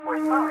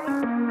sorry. The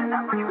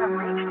number you have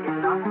reached is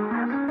not in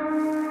service.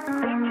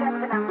 Please check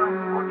the number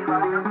or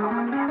try your call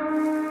again.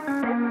 This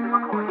is a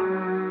recording.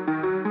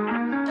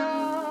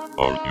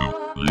 Are you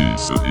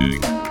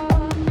listening?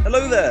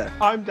 Hello there,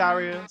 I'm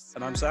Darius,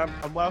 and I'm Sam.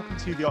 and welcome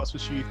to the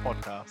Oxfordshire Youth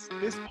Podcast.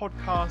 This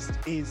podcast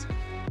is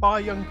by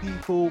young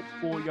people,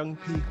 for young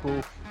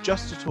people,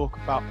 just to talk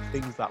about the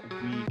things that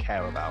we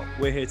care about.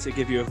 We're here to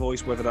give you a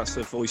voice, whether that's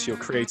to voice your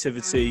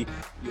creativity,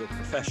 your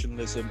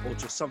professionalism, or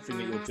just something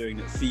that you're doing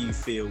that you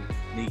feel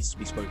needs to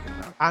be spoken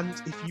about. And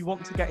if you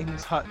want to get in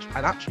touch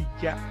and actually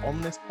get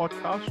on this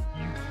podcast,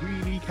 you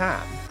really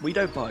can. We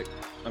don't bite.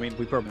 I mean,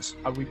 we promise.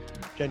 And we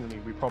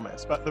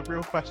promise. But the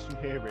real question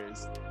here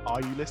is,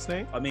 are you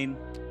listening? I mean,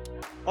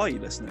 are you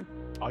listening?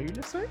 Are you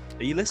listening?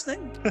 Are you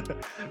listening?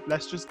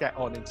 Let's just get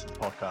on into the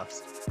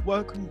podcast.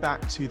 Welcome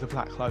back to the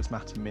Black Lives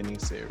Matter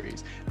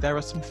mini-series. There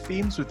are some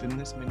themes within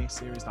this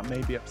mini-series that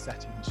may be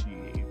upsetting to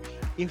you.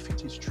 If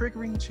it is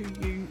triggering to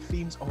you,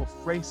 themes of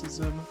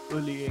racism,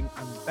 bullying,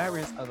 and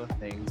various other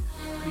things,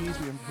 please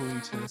we implore you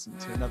to listen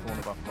to another one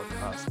of our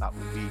podcasts that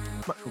will be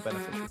much more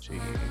beneficial to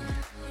you.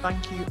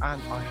 Thank you,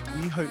 and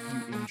we hope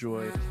you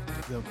enjoy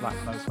the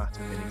Black Lives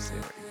Matter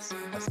mini-series.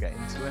 Let's get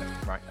into it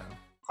right now.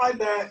 Hi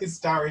there, it's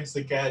Darius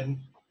again.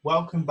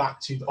 Welcome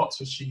back to the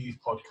Oxfordshire Youth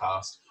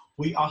Podcast.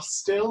 We are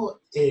still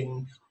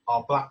in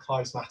our Black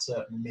Lives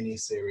Matter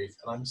mini-series,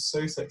 and I'm so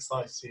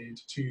excited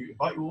to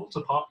invite you all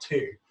to part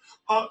two.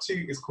 Part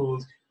two is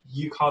called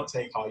You Can't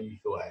Take Our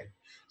Youth Away,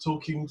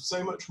 talking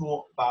so much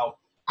more about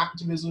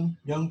activism,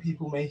 young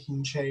people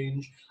making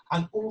change,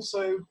 and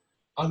also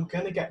I'm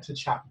going to get to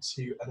chat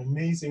to an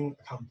amazing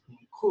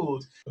company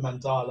called the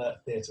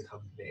Mandala Theatre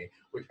Company,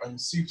 which I'm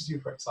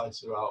super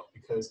excited about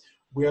because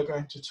we are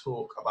going to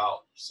talk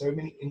about so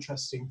many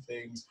interesting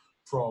things,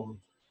 from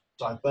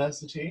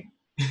diversity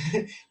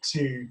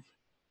to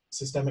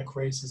systemic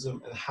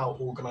racism and how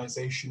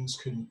organisations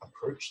can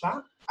approach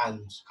that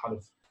and kind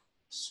of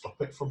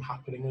stop it from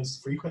happening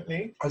as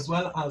frequently, as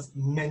well as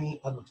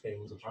many other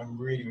things which I'm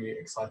really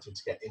excited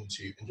to get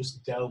into and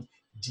just delve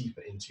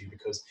deeper into,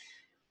 because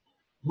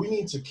we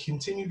need to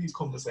continue these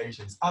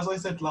conversations. As I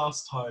said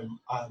last time,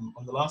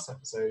 on the last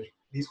episode,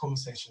 these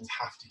conversations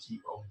have to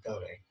keep on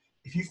going.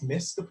 If you've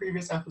missed the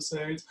previous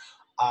episodes,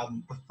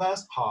 the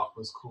first part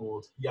was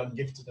called Young,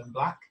 Gifted and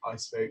Black. I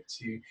spoke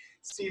to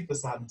Steve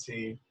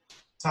Basanti,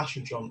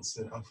 Tasha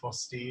Johnson and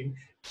Faustine,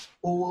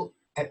 all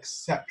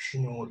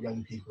exceptional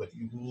young people that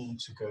you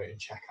need to go and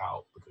check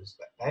out, because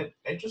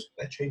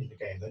they're changing the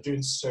game. They're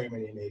doing so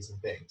many amazing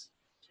things.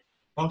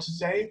 Now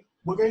today,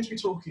 we're going to be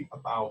talking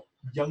about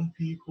young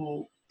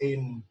people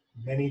in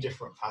many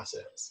different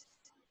facets.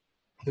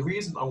 The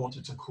reason I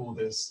wanted to call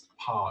this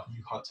part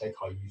You Can't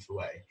Take Our Youth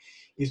Away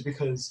is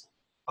because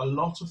a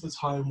lot of the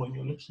time when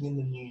you're looking in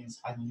the news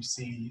and you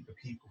see the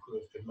people who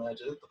have been murdered,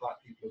 the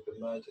black people who have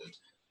been murdered,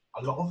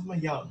 a lot of them are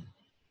young.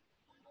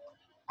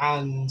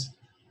 And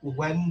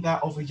when they're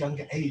of a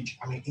younger age,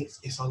 I mean,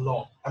 it's a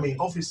lot. I mean,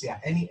 obviously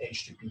at any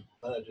age to be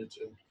murdered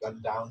and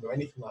gunned down or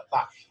anything like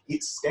that,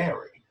 it's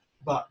scary.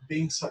 But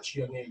being such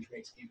a young age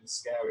makes it even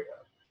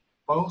scarier.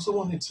 I also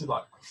wanted to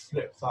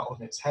flip that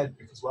on its head,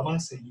 because when I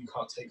say you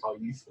can't take our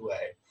youth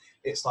away,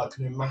 it's like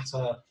no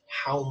matter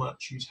how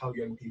much you tell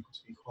young people to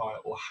be quiet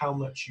or how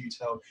much you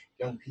tell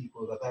young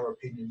people that their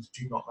opinions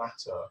do not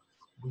matter,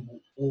 we will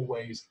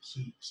always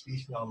keep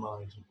speaking our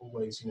minds and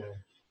always,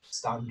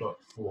 stand up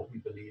for what we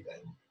believe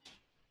in.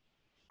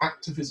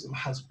 Activism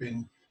has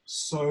been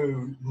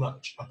so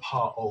much a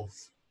part of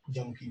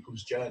young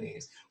people's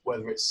journeys,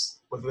 whether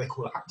they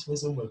call it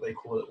activism, whether they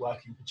call it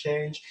working for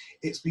change.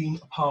 It's been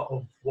a part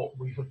of what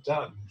we have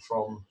done,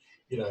 from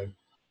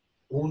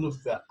all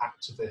of the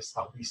activists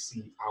that we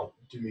see out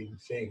doing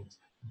things.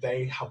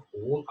 They have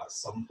all at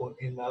some point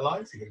in their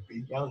lives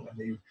been young, and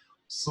they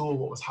saw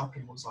what was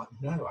happening, was like,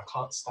 no, I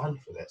can't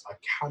stand for this, I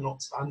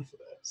cannot stand for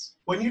this.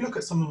 When you look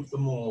at some of the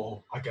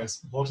more, I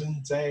guess,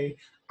 modern day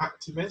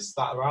activists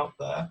that are out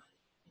there,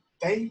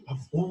 they have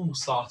all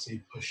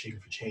started pushing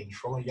for change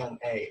from a young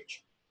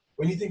age.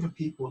 When you think of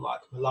people like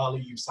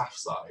Malala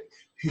Yousafzai,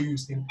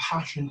 whose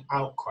impassioned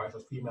outcry for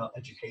female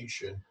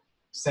education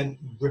sent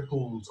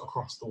ripples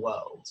across the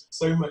world,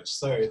 so much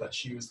so that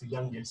she was the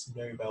youngest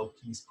Nobel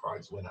Peace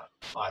Prize winner.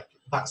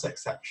 That's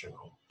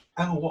exceptional.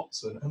 Emma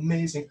Watson,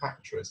 amazing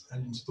actress,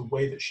 and the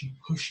way that she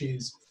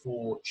pushes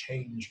for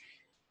change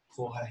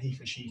for her He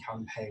for She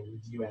campaign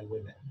with UN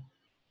Women.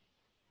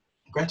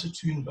 Greta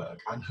Thunberg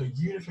and her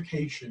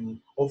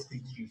unification of the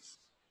youth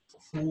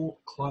for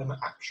climate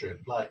action.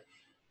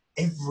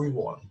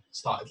 Everyone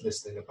started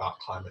listening about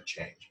climate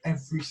change.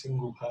 Every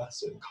single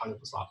person kind of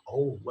was like,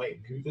 oh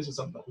wait, maybe this is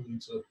something that we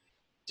need to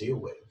deal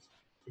with,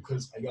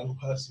 because a young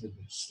person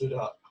stood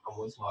up and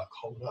was like,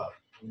 hold up,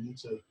 we need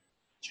to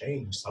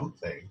change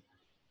something.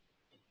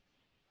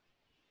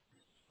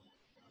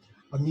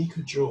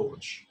 Amika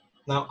George.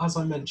 Now, as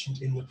I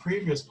mentioned in the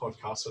previous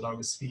podcast when I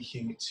was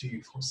speaking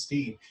to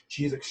Faustine,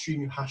 she is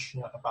extremely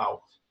passionate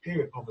about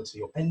period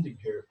poverty, or ending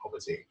period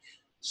poverty.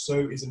 So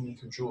is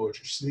Amika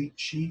George.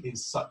 She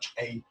is such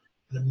an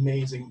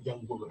amazing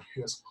young woman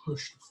who has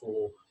pushed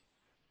for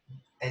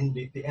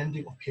the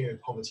ending of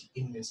period poverty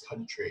in this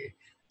country,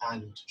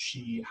 and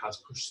she has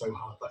pushed so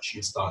hard that she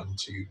is starting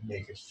to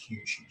make a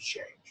huge, huge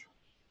change.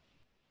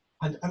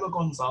 And Emma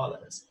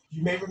Gonzalez,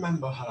 you may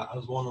remember her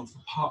as one of the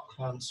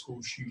Parkland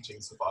school shooting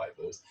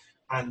survivors,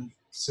 and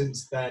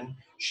since then,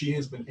 she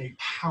has been a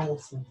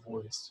powerful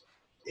voice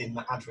in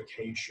the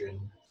advocacy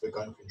for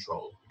gun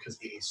control because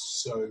it is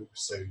so,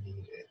 so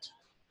needed.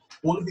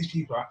 All of these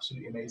people are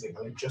absolutely amazing,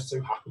 and they just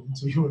so happen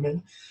to be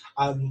women.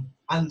 And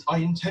I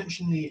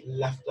intentionally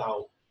left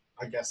out,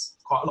 I guess,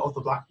 quite a lot of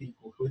the Black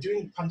people who are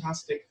doing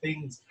fantastic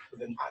things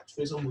within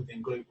activism,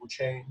 within global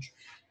change,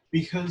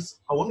 because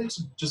I wanted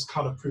to just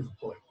kind of prove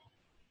a point.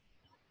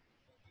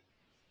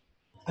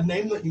 A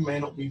name that you may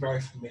not be very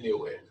familiar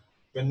with,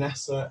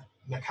 Vanessa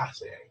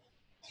Nakate.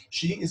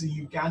 She is a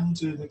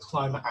Ugandan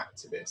climate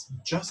activist,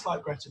 just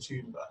like Greta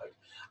Thunberg.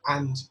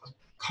 And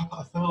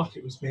I feel like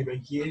it was maybe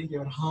a year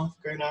and a half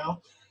ago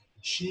now,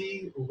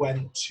 she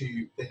went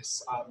to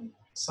this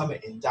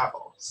summit in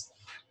Davos.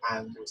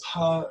 And it was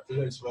her,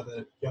 loads of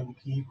other young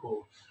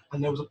people.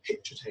 And there was a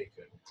picture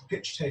taken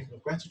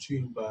of Greta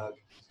Thunberg,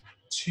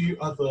 two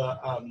other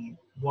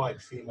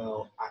white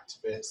female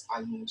activists,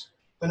 and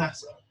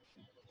Vanessa.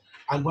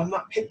 And when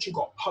that picture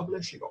got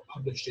published, it got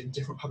published in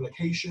different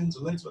publications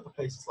and loads of other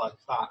places like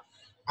that.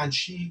 And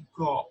she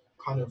got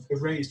kind of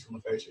erased from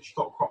the photo. She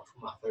got cropped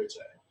from that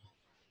photo.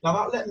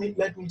 Now that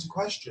led me to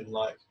question,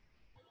 like,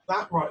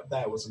 that right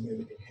there was a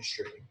moment in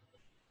history.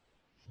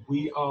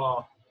 We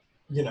are,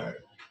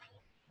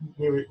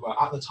 well,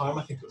 at the time,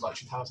 I think it was like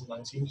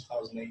 2019,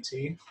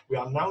 2018. We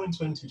are now in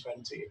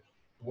 2020.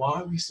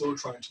 Why are we still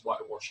trying to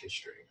whitewash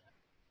history?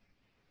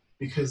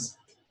 Because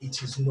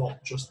it is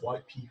not just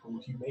white people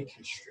who make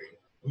history.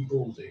 We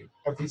all do.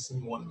 Every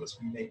single one of us,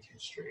 we make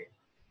history.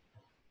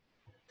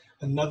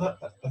 Another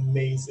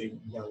amazing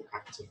young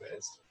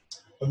activist,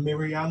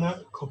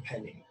 Miriana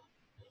Kopeni,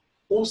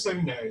 also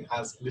known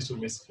as Little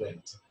Miss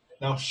Flint.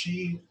 Now,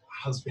 she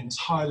has been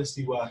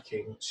tirelessly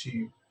working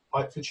to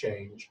fight for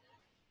change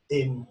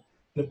in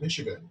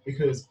Michigan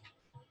because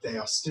they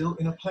are still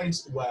in a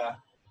place where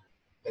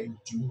they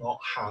do not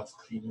have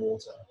clean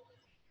water.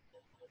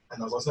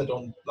 And as I said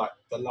on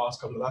the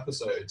last couple of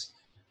episodes,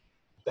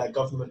 their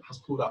government has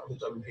pulled out of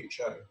the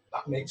WHO.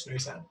 That makes no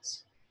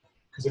sense.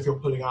 Because if you're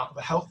pulling out of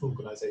a health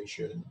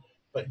organization,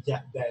 but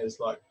yet there's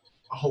a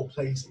whole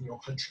place in your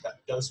country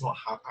that does not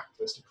have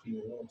access to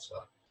clean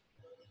water,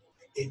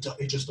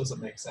 it just doesn't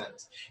make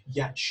sense.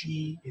 Yet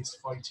she is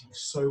fighting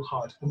so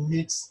hard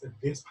amidst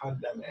this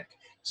pandemic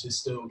to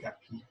still get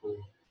people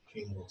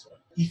clean water.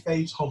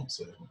 Ife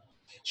Thompson,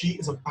 she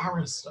is a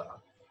barrister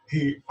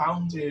who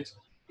founded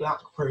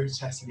Black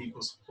Protest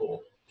Legal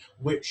Support,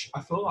 which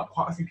I feel like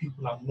quite a few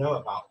people now know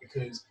about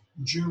because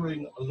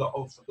during a lot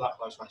of the Black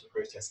Lives Matter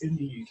protests in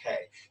the UK,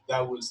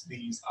 there was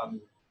these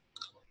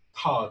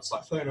cards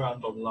floating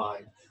around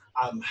online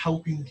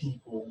helping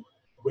people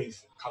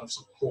with kind of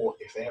support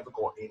if they ever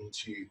got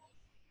into,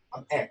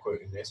 I'm air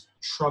quoting this,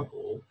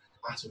 trouble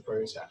at a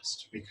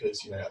protest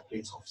because, a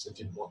police officer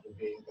didn't want them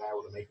being there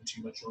or they're making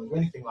too much noise or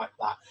anything like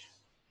that.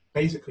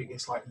 Basically,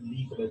 it's like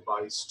legal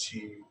advice to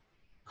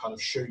kind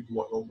of show you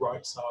what your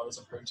rights are as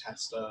a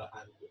protester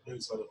and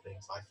those other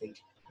things. I think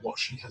what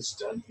she has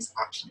done is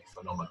absolutely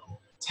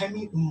phenomenal.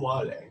 Temi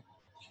Mwale,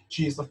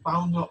 she is the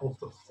founder of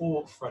the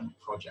Forefront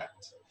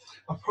Project,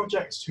 a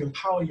project to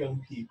empower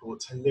young people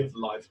to live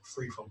life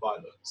free from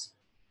violence.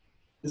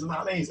 Isn't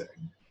that amazing?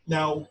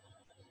 Now,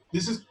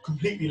 this is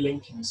completely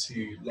linking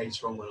to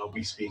later on when I'll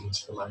be speaking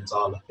to the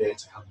Mandala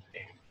Theatre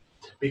Company,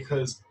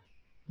 because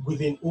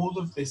within all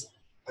of this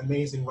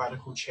amazing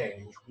radical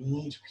change, we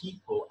need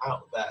people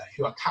out there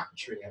who are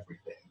capturing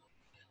everything.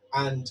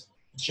 And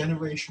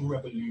Generation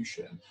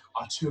Revolution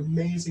are two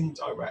amazing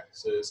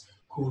directors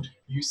called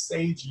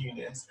Usaid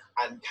Yunus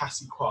and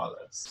Cassie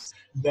Qualis.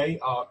 They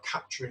are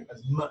capturing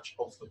as much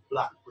of the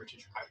Black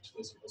British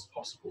activism as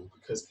possible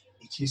because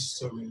it is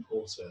so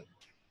important.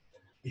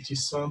 It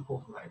is so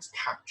important that it's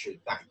captured,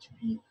 that it can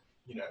be,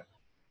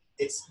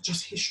 it's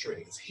just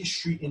history. It's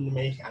history in the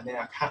making, and they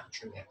are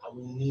capturing it, and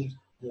we need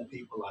more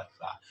people like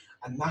that.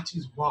 And that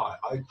is why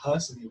I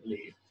personally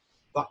believe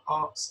that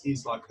arts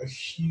is a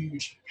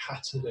huge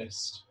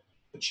catalyst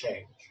for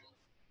change.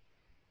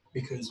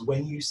 Because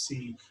when you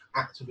see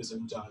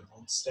activism done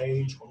on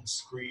stage, on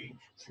screen,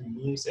 through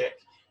music,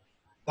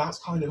 that's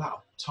kind of that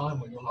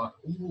time when you're like,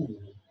 ooh,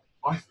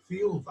 I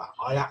feel that.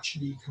 I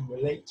actually can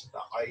relate to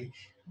that.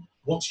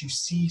 Once you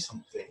see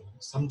something,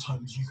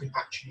 sometimes you can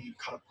actually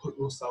kind of put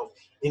yourself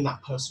in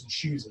that person's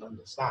shoes and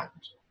understand.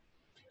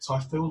 So I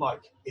feel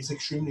like it's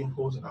extremely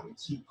important that we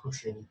keep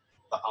pushing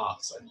the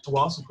arts. And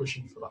whilst we're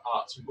pushing for the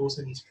arts, we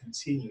also need to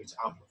continue to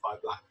amplify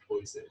Black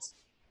voices,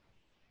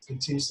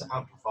 continue to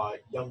amplify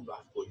young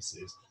Black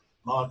voices,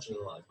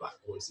 marginalised Black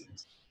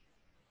voices.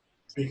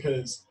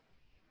 Because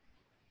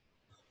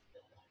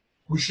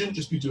we shouldn't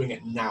just be doing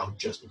it now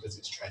just because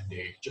it's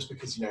trendy, just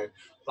because,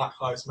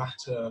 Black Lives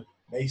Matter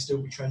may still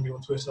be trendy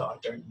on Twitter. I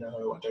don't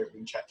know. I don't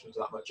really check Twitter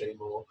that much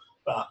anymore,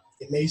 but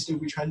it may still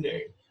be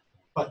trendy.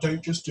 But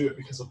don't just do it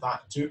because of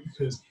that. Do it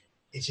because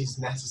it is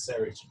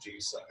necessary to do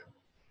so.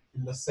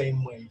 in the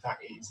same way that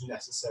it is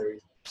necessary,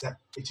 that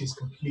it is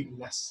completely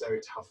necessary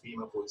to have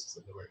female voices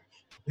in the room,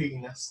 completely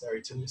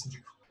necessary to listen to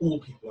all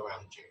people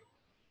around you.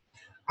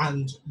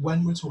 And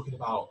when we're talking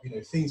about, you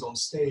know, things on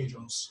stage,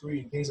 on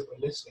screen, things that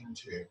we're listening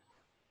to,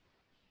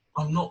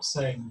 I'm not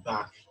saying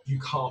that you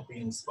can't be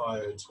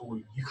inspired or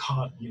you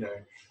can't, you know,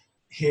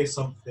 hear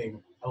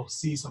something or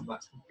see something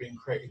that's been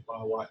created by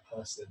a white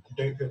person and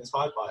don't feel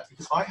inspired by it,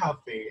 because I have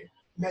been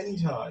many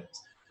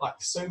times. Like,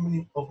 so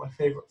many of my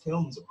favourite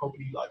films are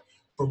probably like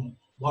from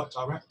white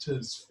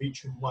directors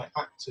featuring white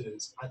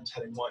actors and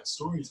telling white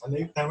stories,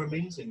 and they're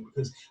amazing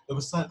because there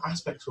were certain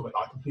aspects of it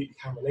I completely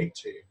can relate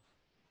to.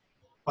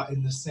 But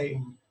in the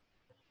same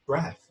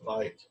breath,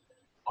 like,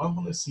 I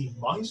want to see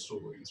my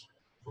stories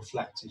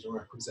reflected and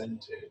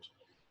represented,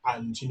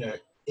 and, you know,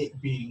 it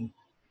being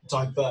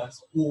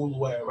diverse all the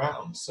way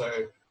around. So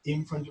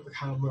in front of the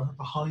camera,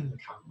 behind the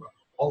camera,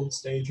 on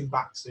stage and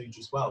backstage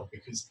as well,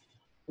 because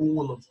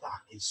all of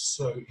that is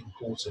so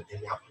important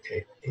in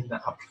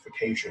the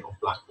amplification of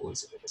Black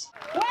voices.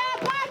 Where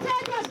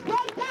apartheid was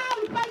brought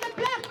down by the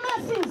black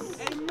masses.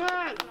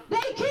 Amen.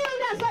 They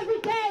killed us every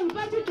day,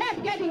 but we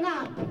kept getting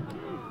up.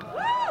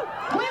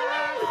 We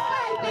will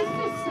fight this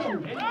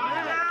system. Amen.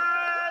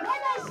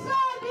 When I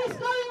saw this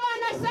going on,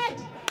 I said,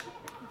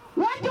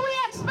 what do we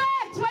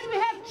expect when we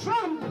have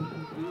Trump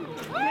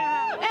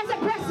as a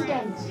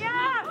president?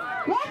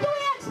 What do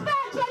we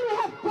expect when we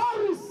have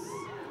Boris,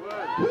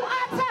 who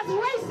utters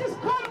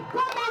racist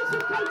comments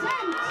with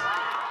contempt?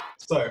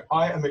 So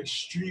I am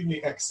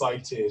extremely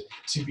excited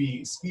to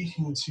be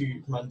speaking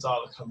to the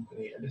Mandala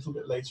Company a little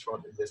bit later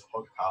on in this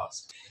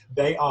podcast.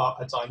 They are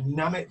a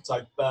dynamic,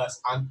 diverse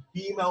and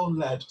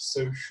female-led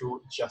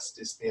social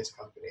justice theatre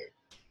company.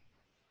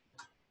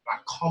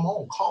 Like, come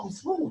on, come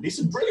through, this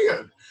is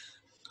brilliant.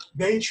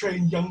 They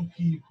train young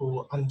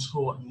people and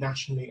tour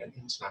nationally and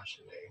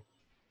internationally.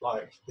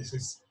 Like, this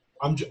is,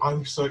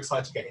 I'm so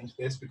excited to get into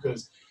this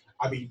because,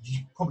 I mean, you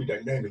probably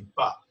don't know me,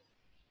 but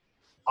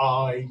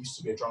I used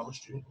to be a drama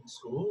student in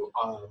school.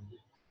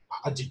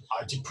 I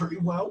did pretty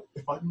well,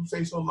 if I can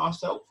say so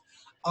myself.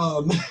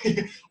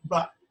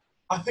 But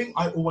I think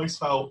I always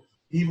felt,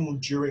 even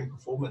during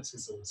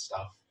performances and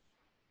stuff,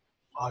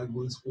 I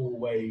was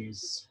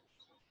always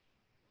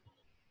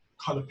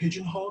kind of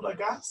pigeonholed, I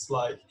guess.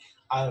 Like,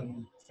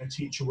 a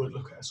teacher would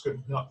look at a script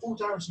and be like, oh,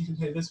 Darius, you can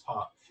play this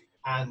part.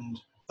 And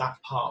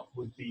that part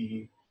would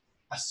be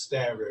a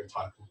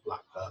stereotype of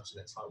Black person.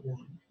 It's like, well,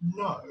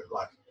 no,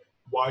 like,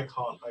 why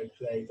can't I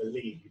play the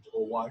lead?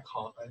 Or why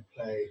can't I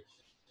play,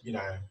 you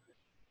know,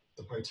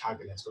 the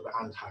protagonist or the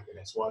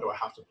antagonist? Why do I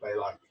have to play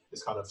like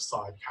this kind of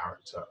side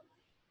character?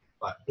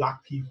 Like,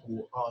 Black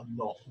people are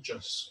not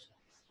just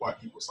white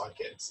people's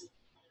sidekicks.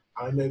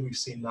 I know we've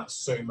seen that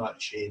so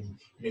much in,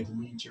 you know, the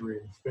media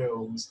room,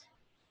 films,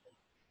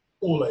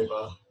 all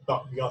over,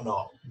 but we are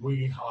not.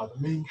 We are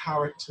the main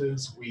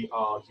characters. We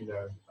are, you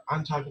know,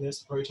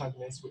 antagonists,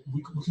 protagonists.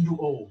 We can do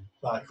all.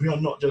 Like, we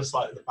are not just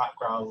like the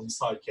background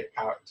sidekick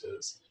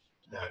characters.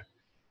 No.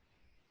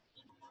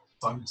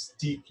 So I'm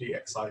deeply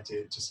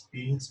excited to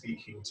be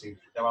speaking to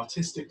their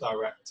artistic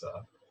director,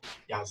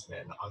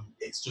 Yasmin.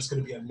 It's just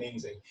going to be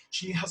amazing.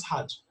 She has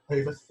had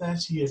over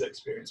 30 years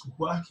experience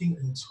working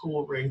and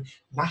touring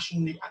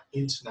nationally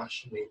and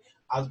internationally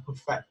as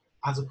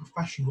a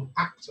professional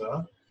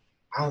actor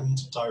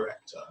and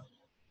director.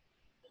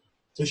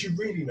 So she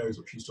really knows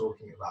what she's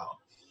talking about.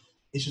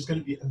 It's just going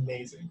to be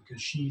amazing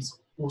because she's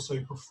also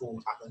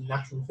performed at the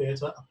National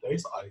Theatre, a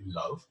place that I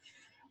love,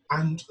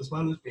 and as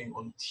well as being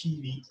on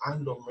TV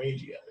and on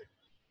radio.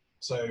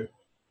 So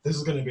this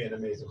is going to be an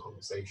amazing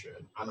conversation,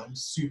 and I'm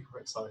super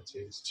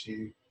excited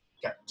to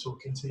get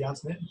talking to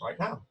Yasmin right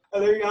now.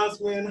 Hello,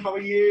 Yasmin, how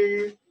are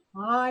you?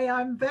 Hi,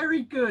 I'm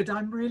very good.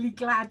 I'm really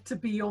glad to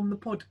be on the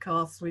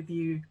podcast with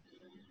you.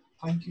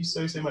 Thank you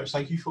so much.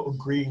 Thank you for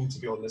agreeing to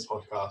be on this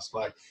podcast.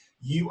 Like,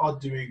 you are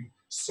doing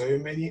so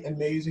many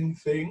amazing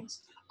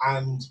things,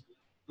 and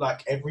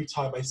like every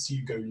time I see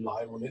you go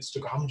live on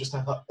Instagram, I'm just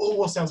like, oh,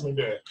 what's Yasmin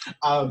doing?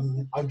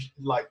 I'm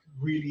like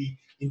really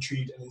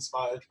intrigued and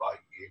inspired by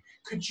you.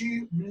 Could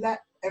you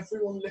let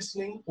everyone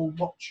listening or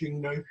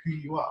watching know who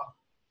you are?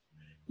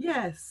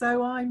 Yes,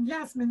 so I'm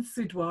Yasmin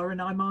Sidwar,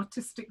 and I'm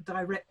Artistic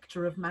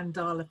Director of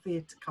Mandala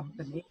Theatre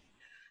Company.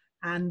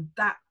 And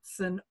that's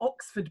an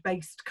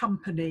Oxford-based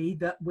company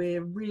that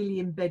we're really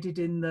embedded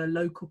in the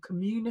local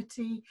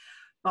community,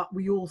 but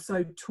we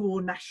also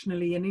tour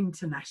nationally and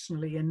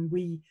internationally, and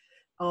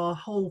our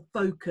whole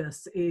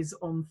focus is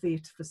on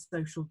theatre for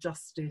social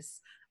justice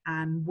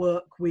and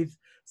work with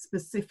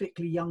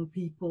specifically young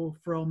people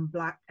from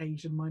Black,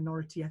 Asian,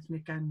 minority,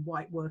 ethnic and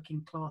white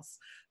working class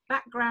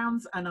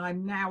backgrounds. And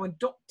I'm now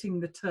adopting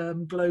the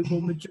term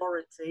global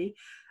majority,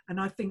 and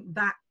I think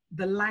that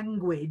the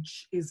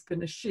language is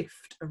going to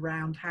shift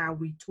around how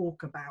we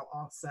talk about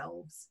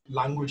ourselves.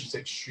 Language is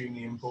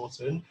extremely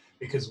important,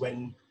 because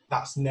when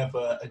that's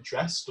never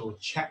addressed or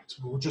checked,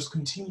 we'll just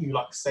continue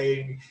like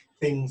saying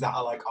things that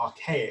are like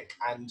archaic,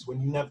 and when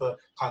you never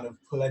kind of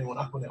pull anyone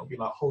up on it, it'll be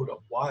like, hold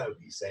up, why are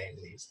we saying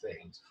these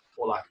things?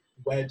 Or like,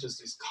 where does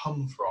this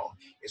come from?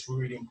 It's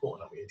really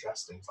important that we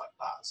address things like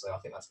that. So I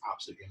think that's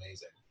absolutely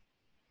amazing.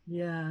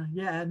 Yeah,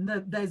 yeah, and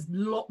there's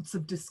lots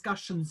of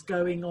discussions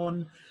going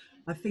on,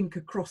 I think,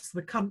 across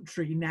the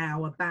country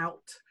now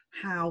about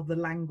how the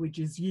language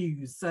is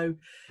used. So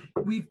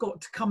we've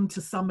got to come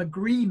to some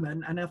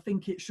agreement, and I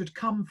think it should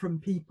come from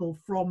people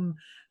from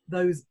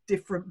those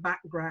different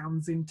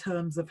backgrounds in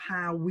terms of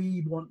how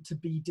we want to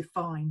be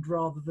defined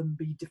rather than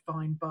be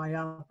defined by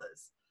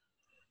others.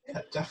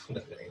 Yeah,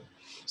 definitely.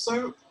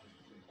 So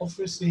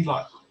obviously,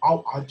 like,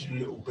 I did a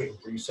little bit of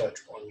research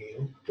on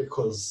you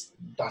because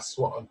that's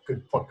what a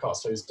good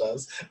podcast host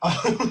does.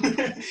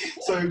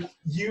 So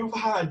you've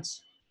had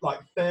like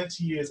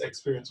 30 years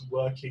experience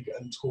working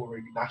and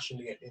touring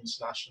nationally and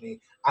internationally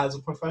as a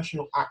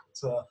professional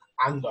actor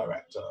and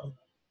director.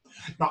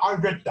 Now, I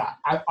read that.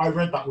 I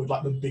read that with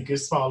like the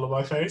biggest smile on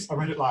my face. I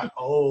read it like,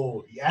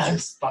 oh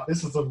yes, like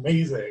this is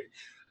amazing.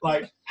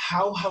 Like,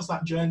 how has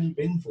that journey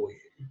been for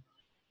you?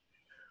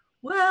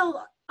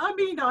 Well, I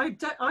mean,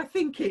 I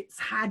think it's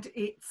had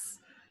its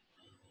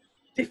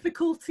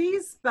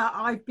difficulties, but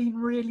I've been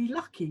really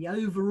lucky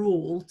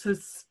overall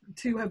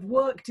to have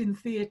worked in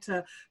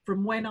theatre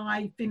from when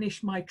I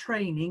finished my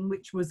training,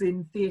 which was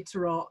in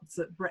theatre arts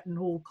at Bretton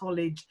Hall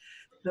College,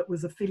 that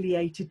was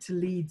affiliated to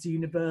Leeds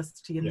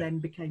University and then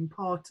became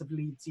part of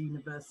Leeds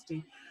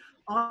University.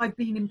 I've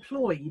been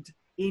employed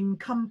in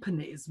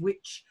companies,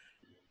 which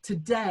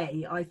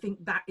today I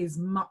think that is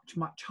much,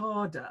 much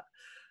harder.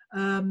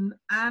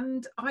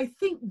 And I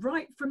think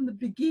right from the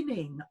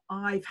beginning,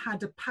 I've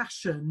had a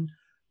passion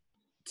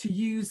to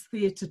use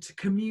theatre to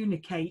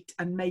communicate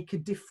and make a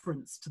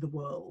difference to the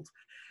world.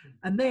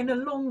 And then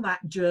along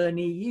that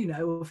journey, you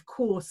know, of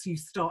course, you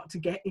start to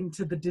get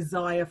into the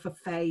desire for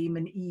fame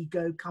and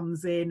ego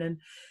comes in. And,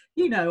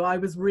 you know, I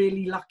was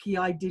really lucky.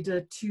 I did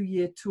a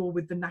 2-year tour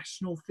with the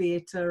National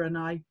Theatre and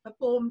I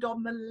performed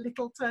on the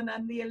Lyttelton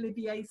and the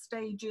Olivier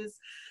stages.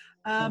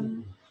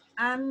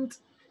 And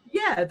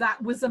yeah,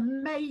 that was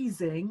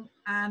amazing.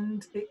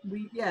 And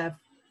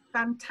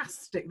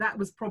fantastic. That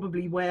was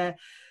probably where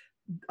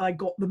I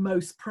got the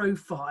most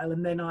profile,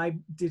 and then I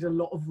did a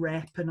lot of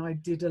rep and I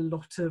did a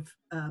lot of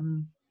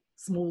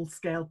small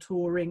scale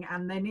touring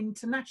and then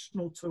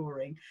international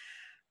touring.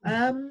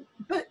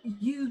 But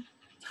you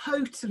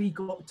totally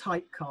got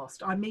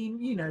typecast. I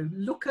mean, you know,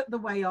 look at the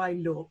way I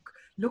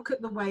look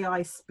at the way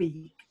I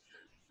speak.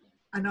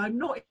 And I'm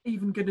not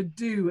even going to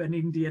do an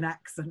Indian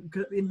accent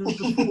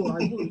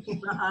before I would.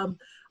 But,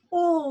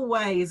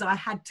 always I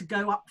had to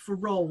go up for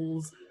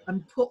roles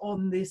and put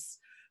on this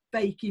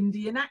fake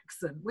Indian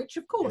accent, which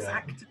of course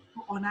actors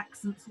put on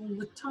accents all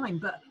the time,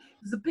 but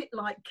it's a bit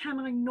like, can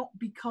I not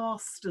be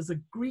cast as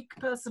a Greek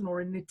person or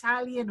an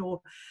Italian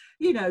or,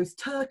 you know,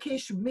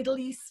 Turkish, Middle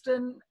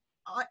Eastern,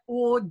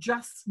 or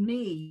just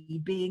me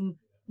being,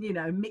 you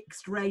know,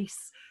 mixed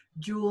race,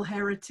 dual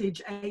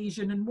heritage,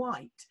 Asian and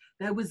white.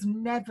 There was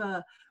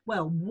never,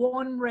 well,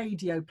 one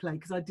radio play,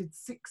 because I did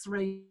 6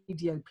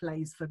 radio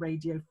plays for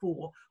Radio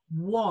 4,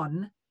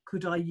 one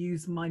could I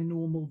use my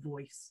normal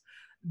voice.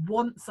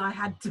 Once I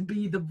had to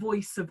be the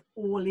voice of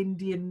all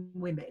Indian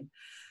women.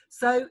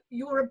 So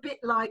you're a bit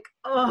like,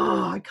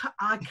 oh,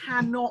 I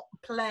cannot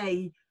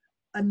play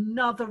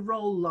another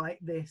role like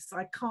this.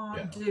 I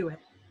can't do it.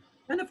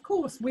 And of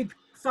course, with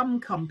some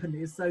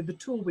companies, so the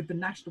tour with the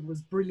National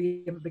was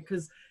brilliant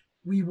because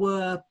we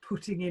were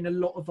putting in a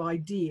lot of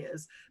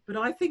ideas. But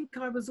I think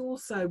I was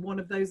also one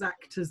of those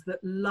actors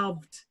that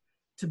loved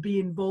to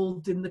be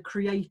involved in the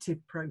creative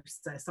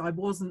process. I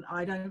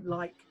don't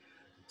like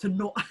to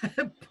not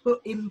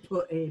put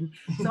input in.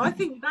 So I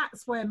think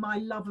that's where my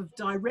love of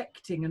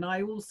directing, and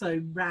I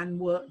also ran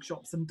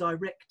workshops and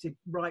directed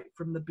right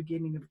from the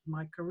beginning of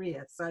my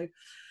career. So,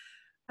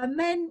 and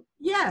then,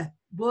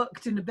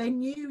 worked in a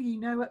venue, you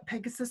know, at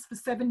Pegasus for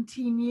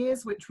 17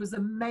 years, which was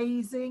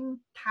amazing.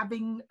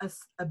 Having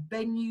a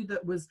venue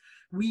that was,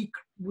 we,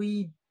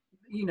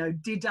 you know,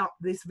 did up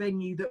this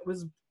venue that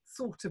was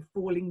sort of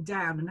falling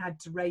down and had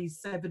to raise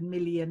 £7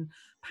 million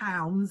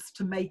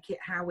to make it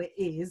how it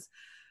is.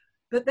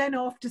 But then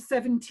after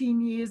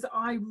 17 years,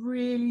 I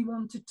really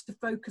wanted to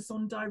focus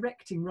on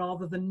directing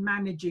rather than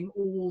managing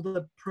all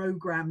the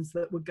programs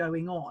that were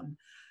going on.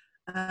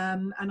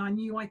 And I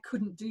knew I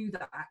couldn't do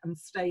that and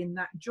stay in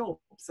that job.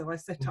 So I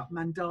set up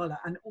Mandala.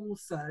 And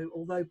also,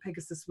 although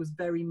Pegasus was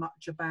very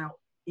much about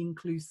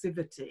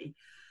inclusivity,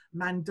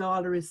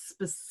 Mandala is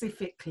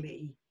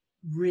specifically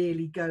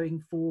really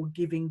going for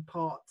giving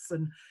parts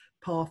and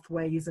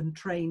pathways and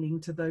training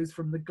to those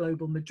from the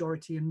global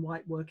majority and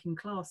white working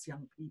class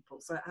young people.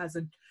 So it has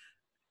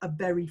a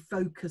very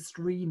focused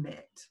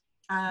remit.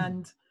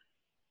 And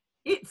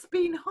it's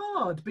been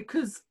hard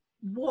because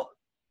what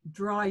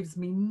drives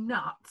me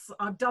nuts,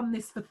 I've done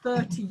this for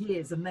 30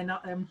 years and then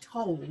I'm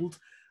told,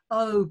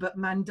 oh, but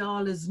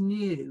Mandala's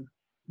new.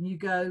 And you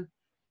go,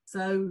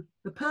 so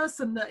the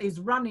person that is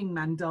running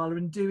Mandala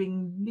and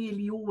doing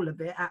nearly all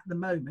of it at the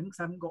moment, because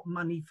I haven't got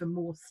money for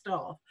more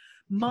staff,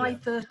 my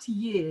 30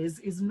 years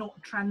is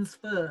not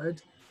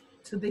transferred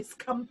to this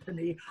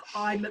company,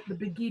 I'm at the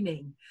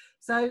beginning.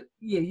 So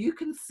yeah, you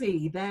can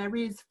see there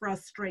is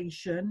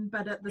frustration,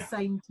 but at the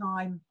same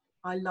time,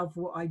 I love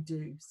what I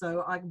do.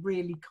 So I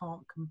really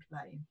can't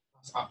complain.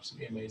 That's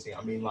absolutely amazing.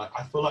 I mean, like,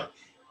 I feel like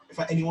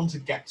for anyone to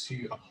get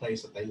to a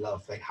place that they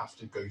love, they have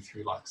to go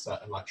through like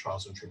certain like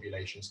trials and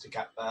tribulations to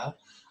get there.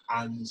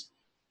 And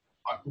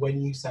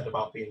when you said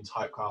about being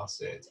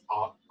typecasted,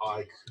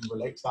 I can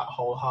relate to that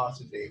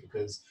wholeheartedly,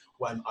 because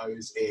when I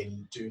was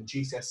doing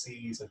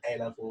GCSEs and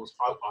A-levels,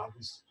 I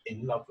was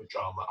in love with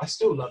drama. I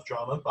still love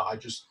drama, but I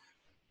just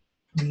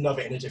love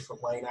it in a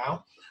different way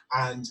now.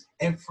 And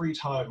every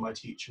time my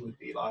teacher would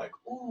be like,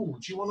 oh,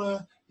 do you want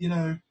to, you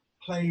know,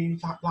 play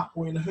that black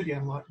boy in a hoodie?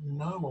 I'm like,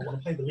 no, I want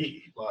to play the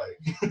lead. Like,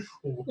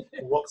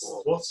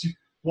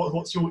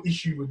 what's your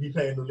issue with me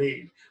playing the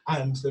lead?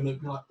 And then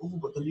they'd be like, oh,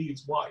 but the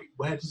lead's white.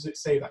 Where does it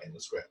say that in the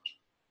script?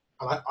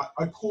 And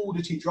I called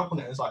the teacher up on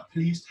it and was like,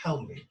 please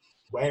tell me,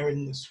 where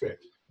in the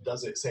script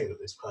does it say that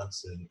this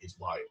person is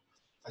white?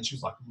 And she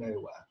was like,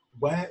 nowhere.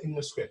 Where in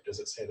the script does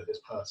it say that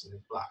this person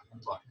is black? And I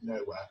was like,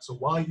 nowhere. So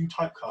why are you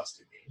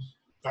typecasting me?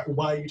 Like,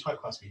 why are you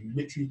typecasting me? You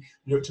literally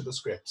looked at the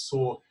script,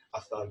 saw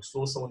a thug,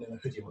 saw someone in a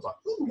hoodie and was like,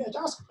 oh yeah,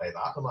 Jazz can play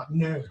that. I'm like,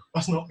 no,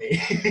 that's not me.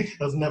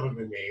 That's never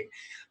been me.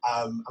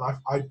 And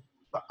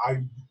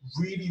I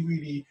really,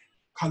 really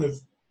kind of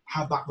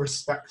have that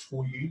respect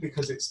for you,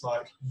 because it's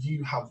like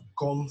you have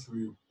gone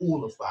through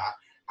all of that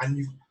and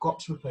you've got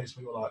to a place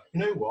where you're like,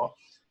 you know what,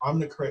 I'm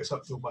going to create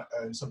something of my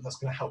own, something that's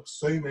going to help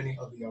so many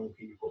other young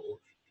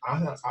people. I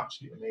think that's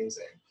absolutely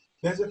amazing.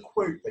 There's a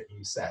quote that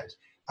you said,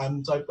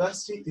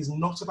 diversity is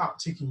not about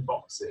ticking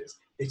boxes,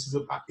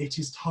 it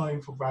is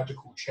time for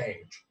radical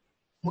change.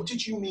 What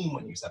did you mean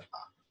when you said that?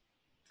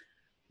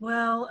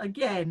 Well,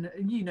 again,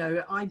 you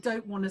know, I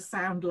don't want to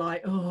sound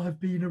like, oh, I've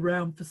been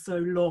around for so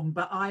long,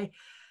 but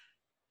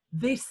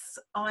this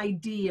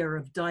idea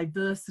of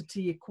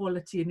diversity,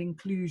 equality and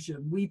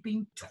inclusion, we've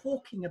been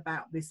talking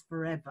about this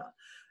forever.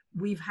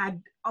 We've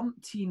had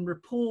umpteen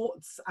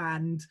reports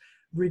and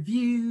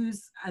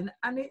reviews, and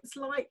it's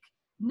like,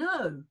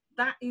 no,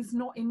 that is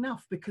not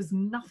enough, because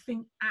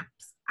nothing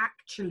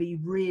actually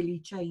really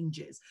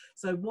changes.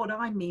 So what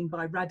I mean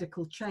by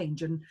radical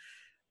change, and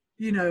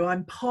you know,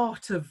 I'm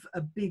part of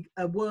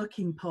a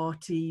working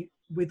party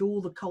with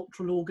all the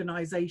cultural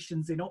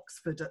organisations in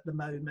Oxford at the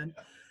moment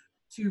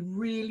to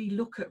really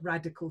look at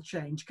radical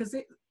change, because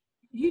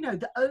you know,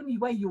 the only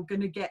way you're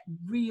going to get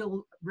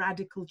real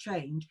radical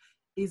change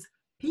is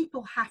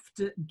people have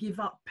to give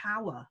up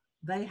power.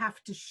 They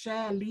have to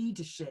share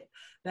leadership.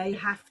 They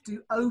have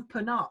to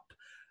open up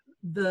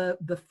the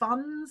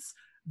funds,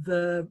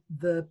 the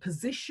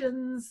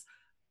positions,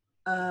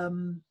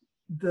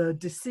 the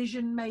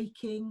decision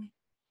making.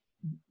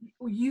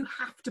 You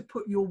have to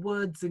put your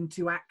words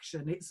into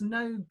action. It's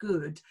no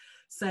good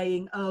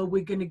saying, oh,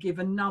 we're going to give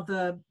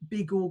another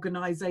big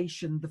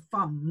organisation the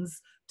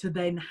funds to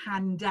then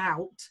hand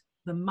out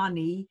the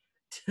money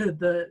to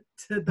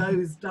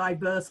those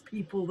diverse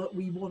people that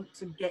we want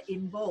to get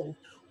involved.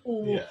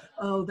 Or,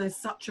 oh, there's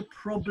such a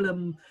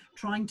problem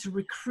trying to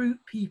recruit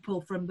people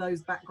from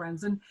those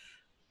backgrounds. And,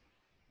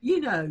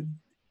 you know,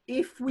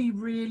 if we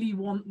really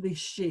want this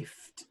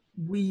shift,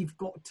 we've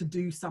got to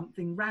do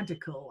something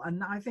radical.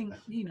 And I think,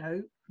 you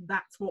know,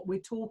 that's what we're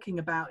talking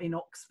about in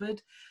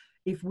Oxford.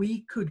 If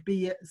we could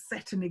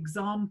set an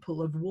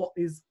example of what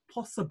is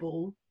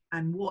possible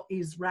and what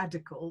is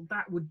radical,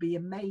 that would be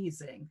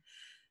amazing.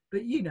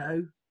 But, you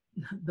know,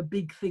 the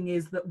big thing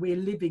is that we're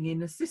living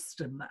in a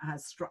system that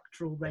has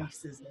structural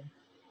racism.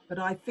 But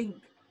I think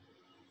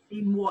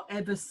in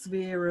whatever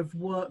sphere of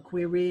work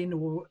we're in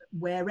or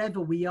wherever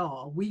we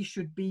are, we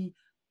should be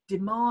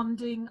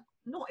demanding,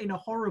 not in a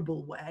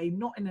horrible way,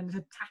 not in an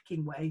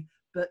attacking way,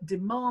 but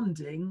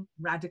demanding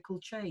radical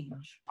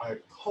change. I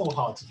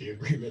wholeheartedly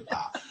agree with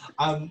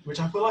that, which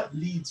I feel like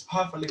leads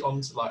perfectly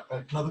on to like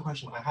another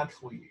question I had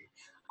for you.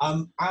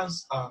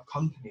 As a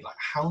company, like,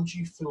 how do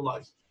you feel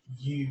like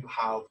you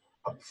have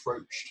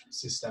approached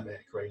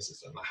systemic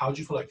racism? Like, how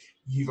do you feel like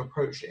you've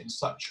approached it in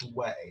such a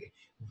way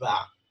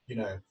that, you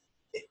know,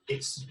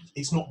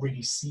 it's not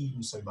really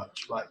seen so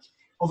much? Like,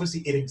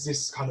 obviously it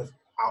exists kind of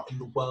out in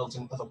the world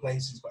and other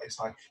places, but it's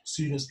like, as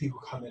soon as people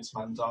come into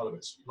Mandala,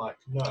 it's like,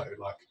 no,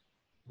 like,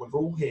 we're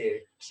all here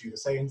to do the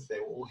same thing,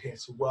 we're all here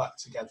to work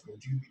together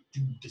and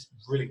do this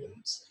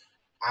brilliance,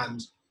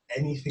 and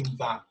anything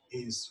that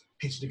is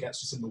pitched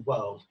against us in the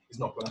world is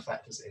not going to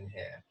affect us in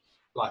here.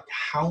 Like,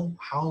 how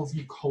have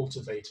you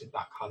cultivated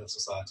that kind of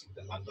society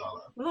within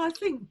Mandala? Well, I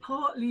think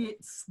partly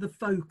it's the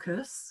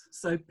focus.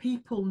 So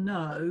people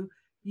know,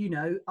 you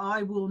know,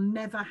 I will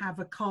never have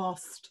a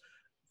cast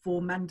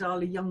for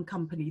Mandala Young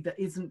Company that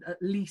isn't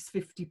at least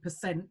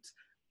 50%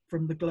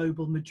 from the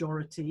global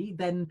majority.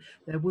 Then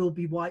there will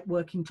be white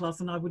working class,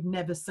 and I would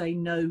never say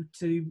no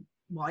to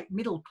white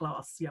middle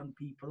class young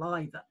people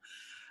either.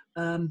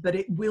 But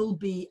it will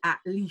be at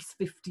least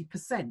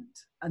 50%,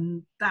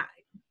 and that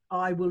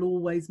I will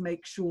always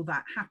make sure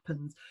that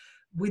happens.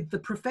 With the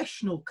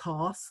professional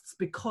casts,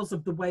 because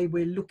of the way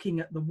we're looking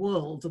at the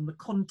world and the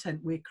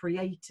content we're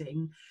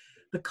creating,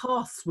 the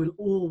casts will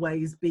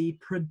always be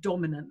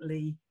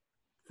predominantly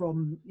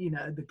from, you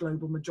know, the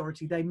global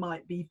majority. They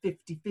might be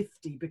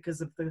 50-50 because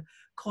of the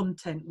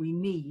content we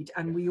need,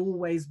 and we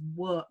always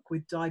work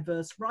with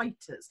diverse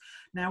writers.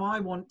 Now I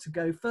want to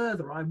go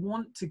further. I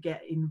want to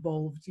get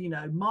involved, you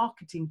know,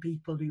 marketing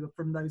people who are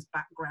from those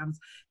backgrounds,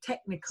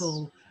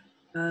 technical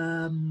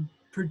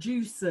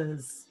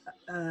producers,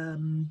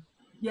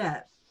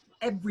 yeah,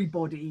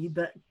 everybody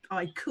that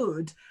I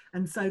could.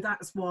 And so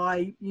that's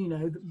why, you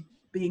know,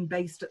 being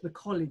based at the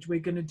college, we're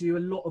going to do a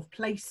lot of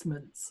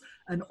placements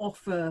and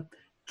offer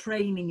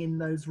training in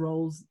those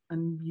roles.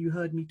 And you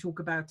heard me talk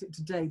about it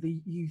today, the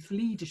youth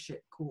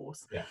leadership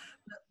course. Yeah.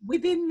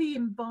 Within the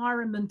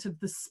environment of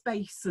the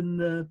space and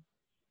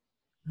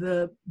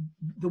the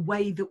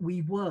way that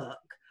we work,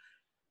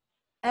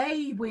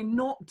 we're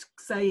not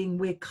saying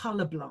we're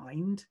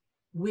colorblind.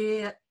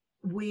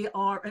 We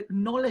are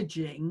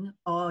acknowledging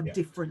our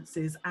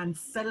differences and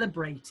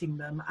celebrating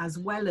them, as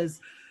well as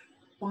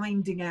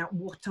finding out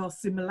what our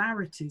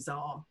similarities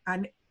are,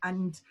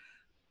 and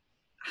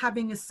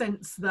having a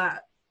sense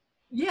that,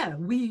 yeah,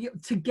 we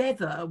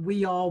together,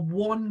 we are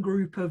one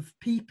group of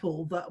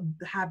people that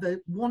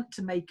want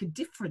to make a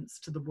difference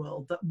to the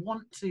world, that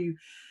want to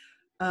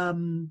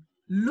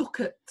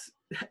look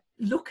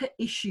at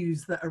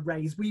issues that are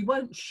raised. We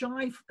won't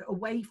shy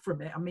away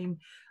from it. I mean,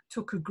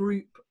 took a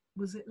group,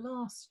 was it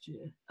last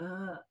year?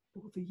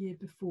 Or the year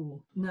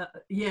before? No,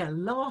 yeah,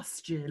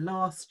 last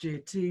year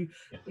to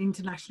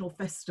International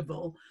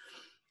Festival,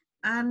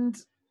 and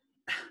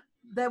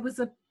there was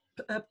a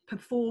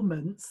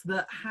performance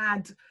that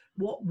had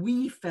what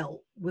we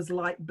felt was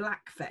like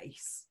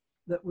blackface,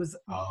 that was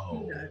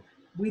you know,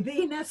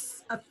 within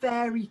a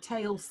fairy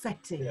tale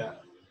setting.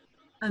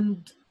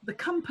 And the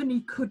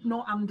company could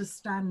not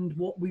understand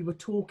what we were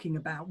talking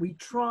about. We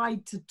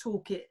tried to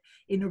talk it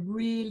in a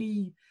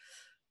really,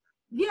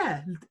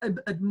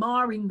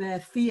 admiring their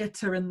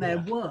theatre and their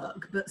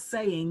work, but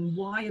saying,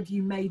 why have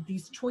you made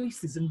these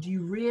choices? And do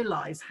you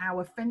realise how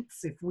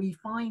offensive we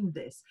find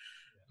this?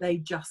 They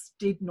just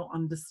did not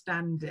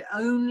understand it.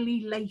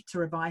 Only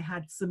later have I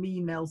had some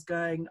emails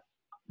going,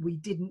 we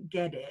didn't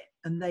get it.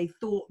 And they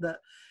thought that,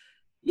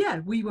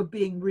 we were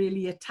being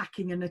really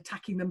attacking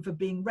them for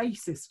being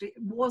racist. It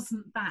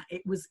wasn't that.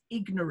 It was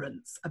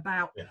ignorance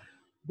about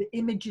the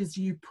images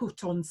you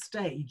put on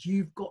stage.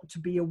 You've got to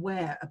be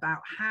aware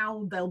about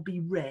how they'll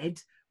be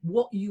read,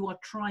 what you are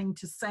trying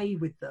to say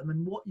with them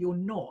and what you're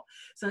not.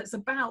 So it's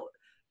about,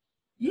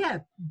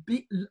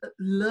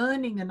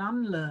 learning and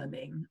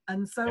unlearning.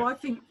 And so I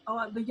think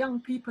the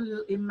young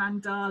people in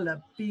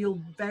Mandala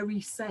feel very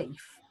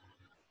safe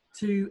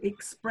to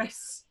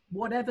express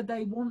whatever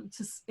they want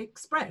to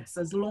express,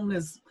 as long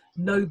as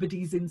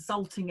nobody's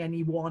insulting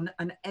anyone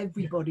and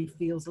everybody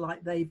feels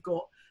like they've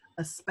got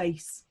a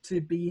space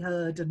to be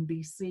heard and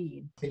be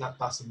seen. I think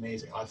that's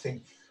amazing. I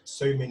think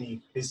so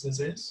many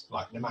businesses,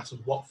 like no matter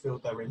what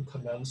field they're in,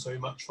 can learn so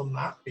much from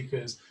that,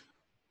 because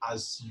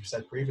as you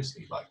said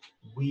previously, like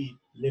we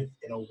live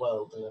in a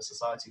world, in a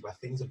society where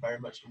things are very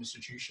much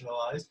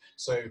institutionalized.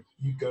 So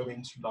you go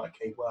into like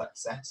a work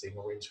setting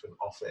or into an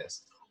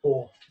office,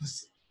 or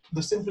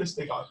the simplest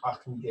thing I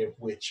can give,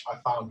 which I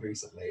found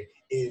recently,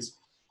 is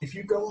if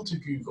you go onto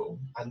Google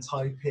and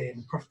type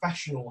in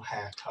professional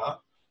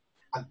haircut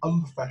and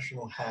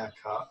unprofessional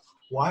haircut,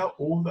 why are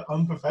all the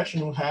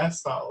unprofessional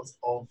hairstyles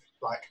of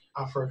like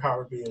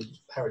Afro-Caribbean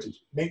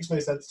heritage? Makes no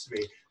sense to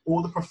me.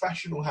 All the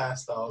professional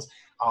hairstyles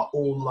are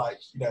all like,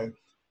 you know,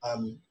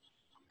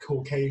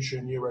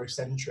 Caucasian,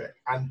 Eurocentric,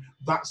 and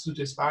that's the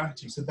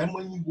disparity. So then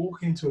when you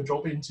walk into a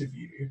job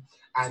interview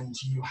and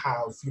you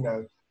have, you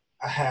know,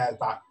 a hair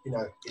that, you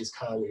know, is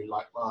curly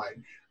like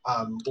mine,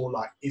 or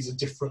like is a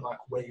different like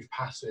wave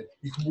pattern,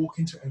 you can walk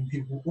into it and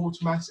people will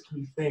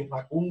automatically think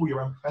like, oh,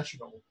 you're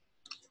unprofessional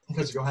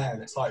because of your hair.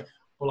 And it's like,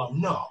 well,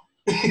 I'm not.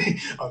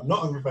 I'm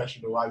not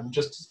unprofessional. I'm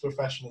just as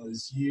professional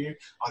as you.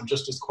 I'm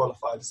just as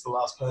qualified as the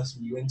last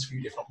person you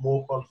interviewed, if not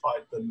more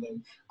qualified than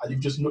them. And you've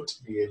just looked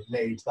at me and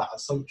made that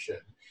assumption.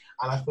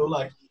 And I feel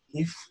like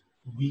if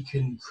we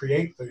can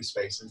create those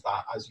spaces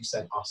that, as you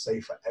said, are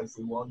safe for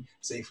everyone,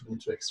 safe for them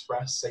to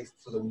express, safe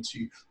for them to,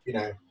 you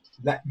know,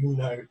 let you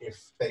know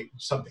if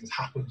something's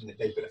happened and if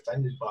they've been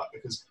offended by it,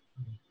 because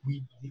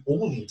we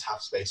all need to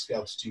have space to be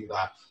able to do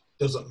that.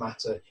 Doesn't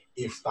matter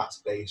if that's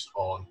based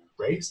on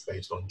race,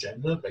 based on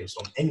gender, based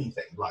on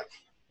anything. Like,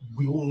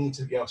 we all need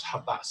to be able to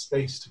have that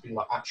space to be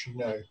like, actually,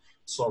 no,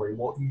 sorry,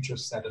 what you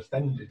just said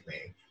offended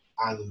me,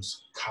 and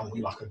can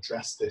we like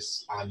address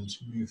this and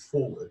move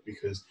forward?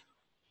 Because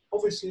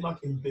obviously, like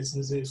in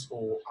businesses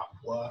or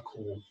at work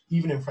or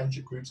even in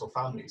friendship groups or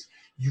families,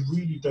 you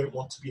really don't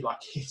want to be like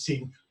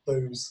hitting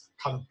those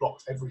kind of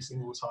blocks every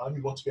single time.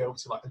 You want to be able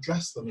to like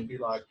address them and be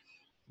like,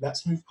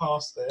 let's move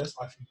past this,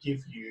 I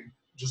forgive you,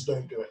 just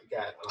don't do it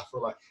again. And I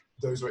feel like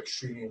those are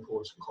extremely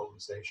important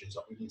conversations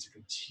that we need to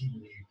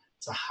continue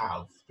to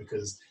have,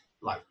 because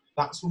like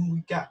that's when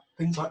we get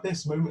things like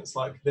this, moments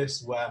like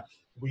this, where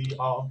we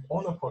are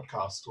on a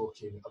podcast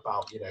talking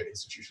about, you know,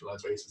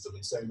 institutionalized racism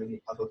and so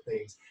many other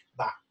things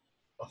that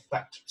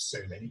affect so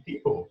many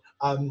people.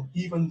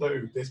 Even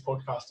though this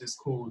podcast is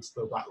called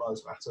the Black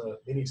Lives Matter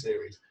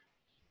miniseries,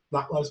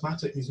 Black Lives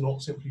Matter is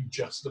not simply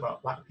just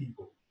about Black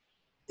people.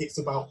 It's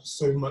about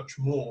so much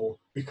more,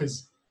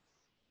 because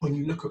when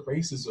you look at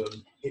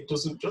racism, it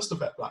doesn't just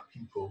affect Black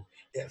people.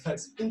 It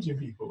affects Indian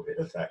people. It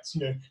affects,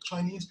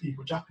 Chinese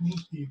people,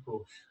 Japanese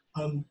people,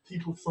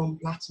 people from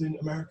Latin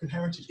American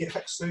heritage. It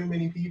affects so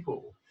many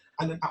people.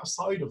 And then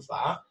outside of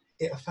that,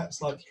 it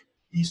affects like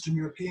Eastern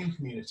European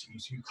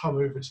communities who come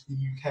over to the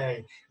UK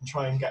and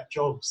try and get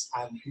jobs.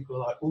 And people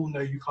are like, oh no,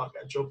 you can't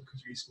get a job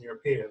because you're Eastern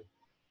European.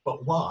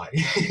 But why?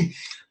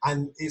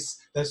 And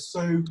there's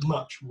so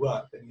much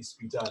work that needs to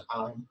be done.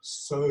 And I'm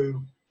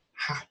so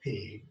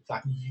happy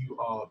that you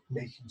are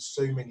making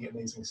so many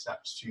amazing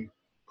steps to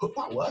put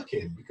that work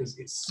in, because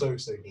it's so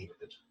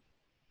needed.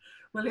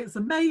 Well, it's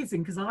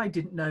amazing because I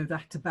didn't know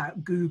that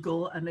about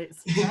Google, and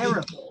it's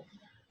terrible.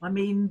 I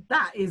mean,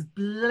 that is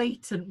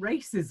blatant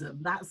racism.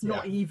 That's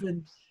not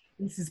even,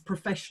 this is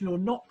professional,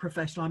 not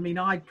professional. I mean,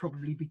 I'd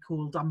probably be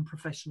called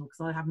unprofessional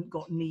because I haven't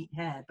got neat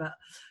hair, but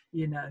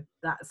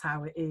that's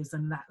how it is,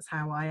 and that's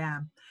how I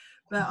am.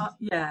 But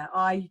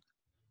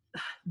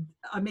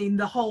I mean,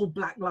 the whole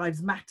Black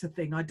Lives Matter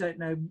thing, I don't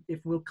know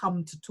if we'll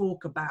come to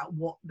talk about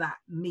what that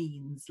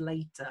means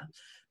later,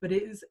 but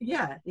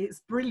it's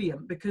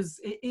brilliant because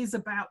it is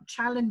about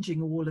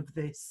challenging all of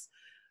this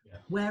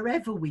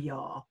wherever we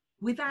are,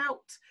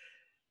 without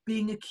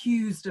being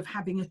accused of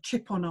having a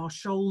chip on our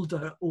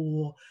shoulder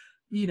or,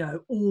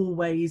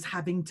 always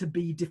having to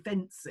be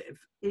defensive.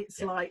 It's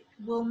like,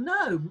 well,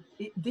 no,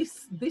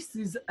 this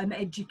is an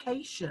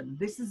education.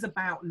 This is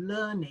about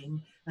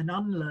learning and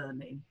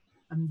unlearning.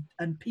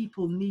 And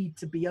people need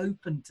to be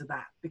open to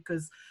that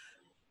because,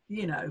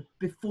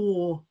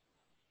 before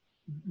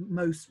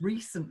most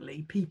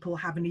recently, people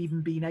haven't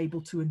even been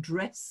able to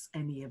address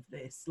any of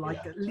this.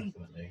 At least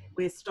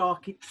we're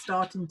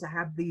starting to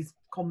have these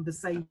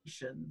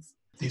conversations.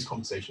 These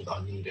conversations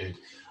are needed.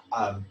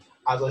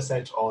 As I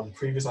said on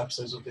previous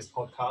episodes of this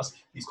podcast,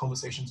 these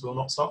conversations will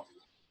not stop.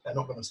 They're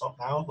not going to stop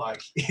now.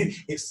 Like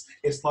it's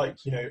like,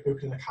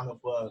 opening a can of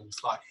worms.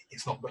 Like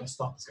it's not going to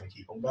stop. It's going to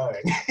keep on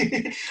going.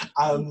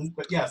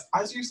 But yes,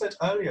 as you said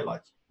earlier,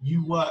 like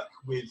you work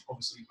with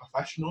obviously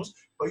professionals,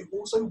 but you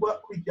also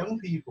work with young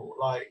people.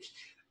 Like,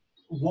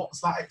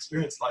 what's that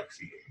experience like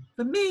for you?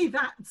 For me,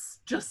 that's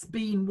just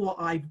been what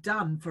I've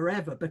done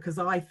forever, because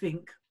I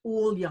think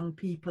all young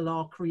people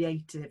are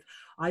creative.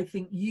 I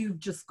think you've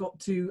just got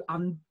to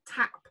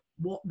untap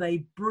what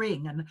they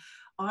bring, and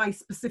I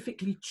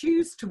specifically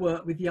choose to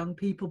work with young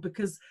people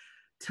because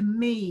to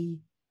me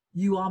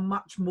you are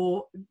much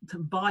more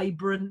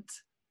vibrant,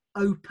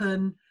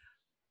 open,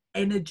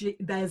 energy.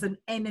 There's an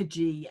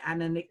energy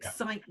and an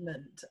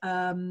excitement,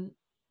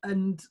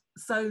 and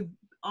so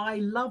I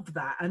love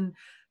that. And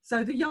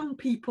so the young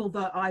people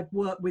that I've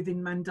worked with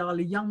in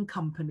Mandala Young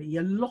Company,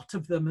 a lot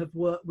of them have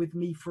worked with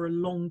me for a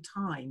long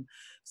time,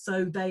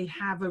 so they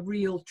have a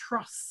real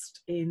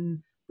trust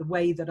in the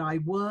way that I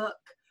work.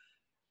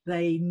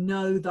 They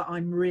know that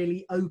I'm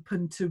really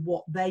open to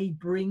what they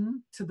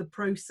bring to the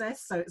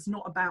process. So it's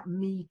not about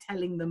me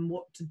telling them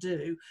what to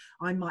do.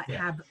 I might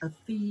have a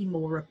theme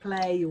or a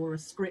play or a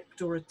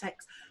script or a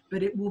text,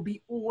 but it will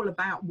be all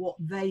about what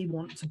they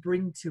want to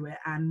bring to it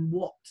and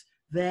what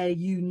their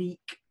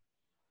unique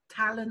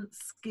talent,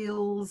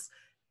 skills,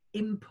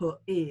 input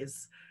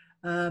is.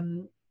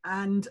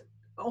 And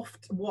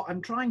often what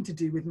I'm trying to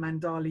do with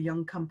Mandala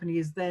Young Company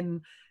is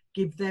then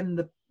give them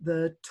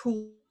the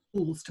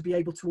tools to be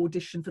able to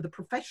audition for the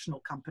professional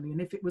company. And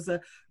if it was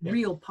a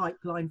real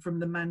pipeline from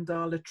the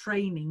Mandala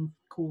training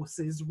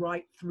courses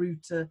right through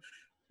to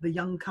the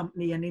young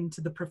company and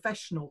into the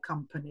professional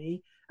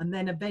company, and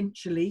then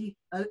eventually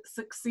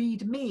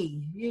succeed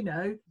me,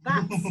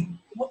 that's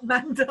what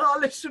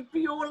Mandala should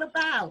be all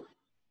about.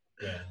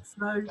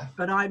 So,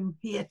 but I'm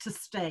here to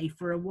stay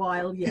for a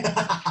while yet.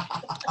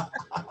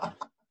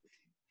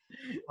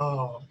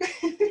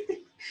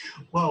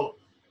 Well,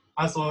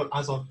 as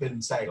I've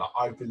been saying, like,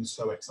 I've been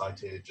so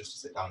excited just to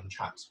sit down and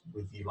chat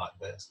with you like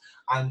this.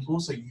 And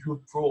also, you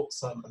have brought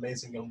some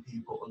amazing young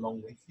people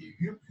along with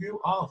you. Who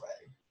are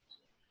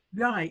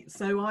they? Right,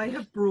 so I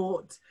have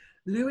brought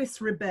Luis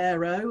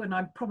Ribeiro, and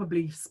I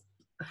probably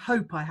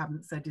hope I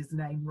haven't said his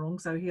name wrong,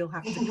 so he'll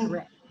have to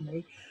correct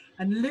me.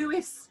 And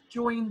Luis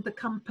joined the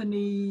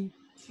company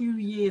 2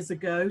 years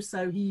ago,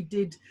 so he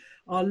did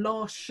our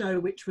last show,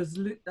 which was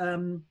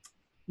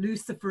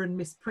Lucifer and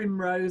Miss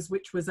Primrose,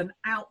 which was an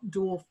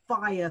outdoor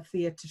fire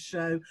theatre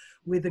show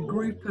with a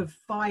group of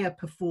fire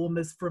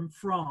performers from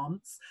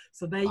France.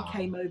 So they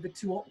came over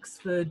to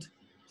Oxford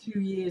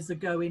 2 years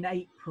ago in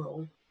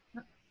April.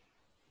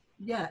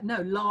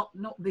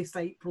 Not this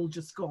April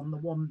just gone, the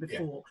one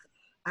before.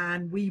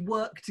 And we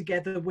worked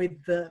together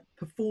with the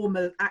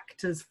performer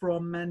actors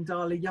from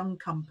Mandala Young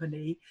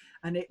Company,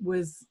 and it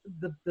was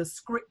the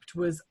script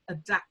was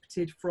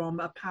adapted from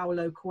a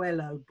Paulo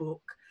Coelho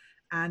book.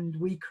 And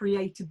we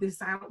created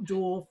this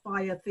outdoor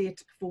fire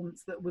theatre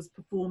performance that was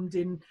performed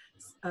in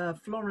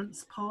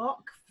Florence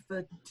Park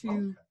for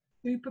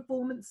 2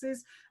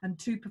 performances and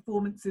 2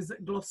 performances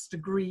at Gloucester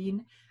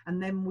Green,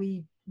 and then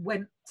we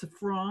went to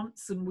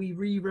France and we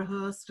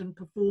re-rehearsed and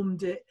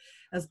performed it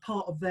as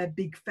part of their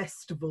big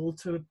festival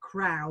to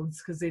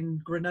crowds, because in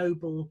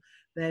Grenoble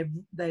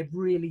they've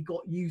really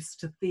got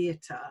used to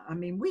theatre. I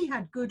mean, we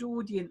had good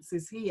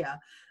audiences here,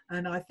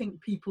 and I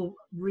think people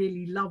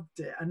really loved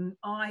it, and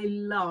I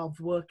love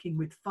working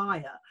with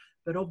fire,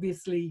 but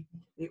obviously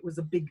it was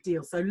a big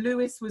deal. So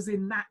Lewis was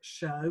in that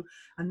show,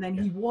 and then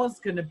he was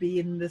going to be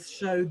in the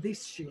show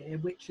this year,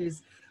 which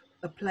is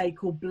a play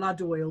called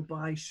Blood Oil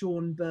by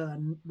Sean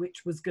Byrne,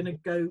 which was going to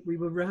go, we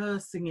were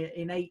rehearsing it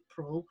in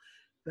April,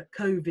 but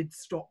COVID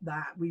stopped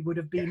that. We would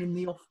have been in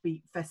the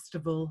Offbeat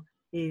Festival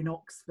in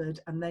Oxford,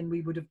 and then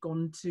we would have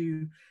gone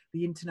to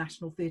the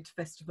International Theatre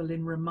Festival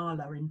in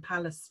Ramallah in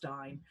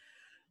Palestine.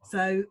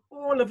 So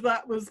all of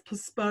that was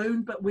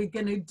postponed, but we're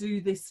going to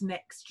do this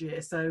next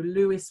year. So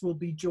Lewis will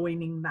be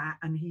joining that,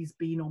 and he's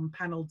been on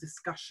panel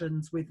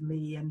discussions with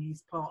me, and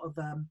he's part of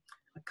a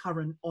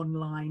current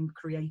online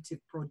creative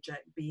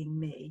project, Being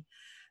Me.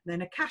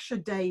 Then Akasha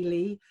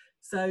Daly,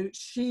 so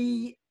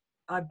she,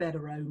 I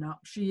better own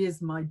up, she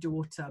is my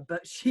daughter,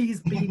 but she's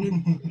been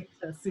in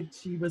theatre since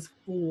she was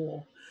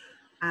 4,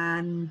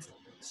 and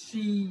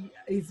she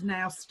is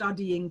now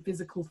studying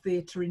physical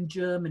theatre in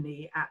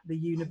Germany at the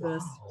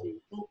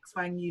university,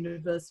 Volkswagen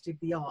University of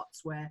the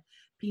Arts, where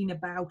Pina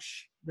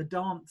Bausch, the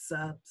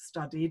dancer,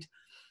 studied.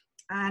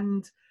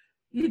 And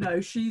you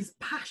know, she's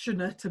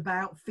passionate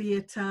about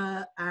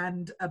theatre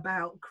and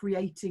about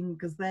creating,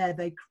 because there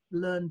they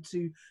learn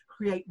to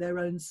create their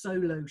own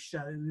solo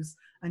shows,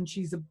 and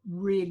she's a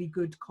really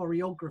good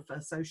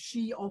choreographer. So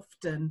she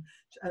often,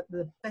 at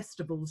the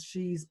festivals,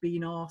 she's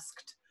been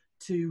asked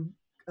to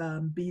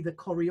be the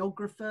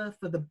choreographer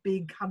for the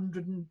big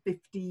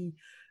 150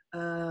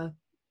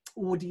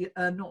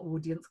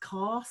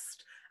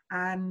 cast.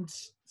 And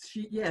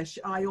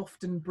I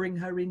often bring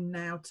her in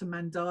now to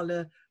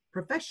Mandala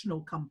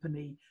Professional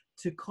Company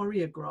to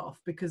choreograph,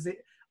 because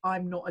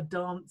I'm not a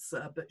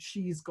dancer, but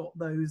she's got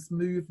those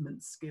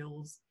movement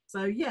skills.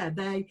 So yeah,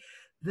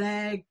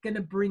 they're going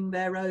to bring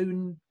their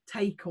own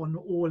take on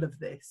all of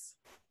this.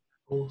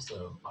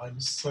 Awesome. I'm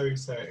so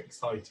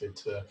excited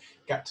to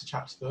get to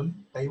chat to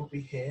them. They will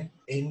be here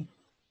in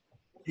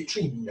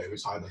literally no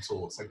time at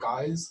all. So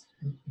guys,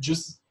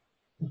 just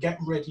get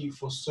ready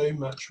for so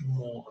much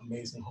more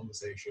amazing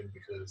conversation,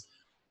 because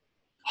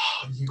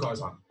you guys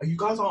aren't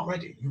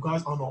ready. You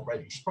guys are not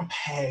ready. Just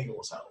prepare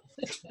yourself.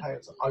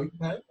 Are you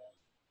prepared?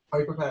 Are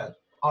you prepared?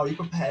 Are you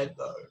prepared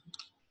though?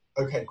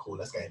 Okay, cool.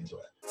 Let's get into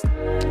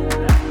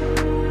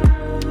it.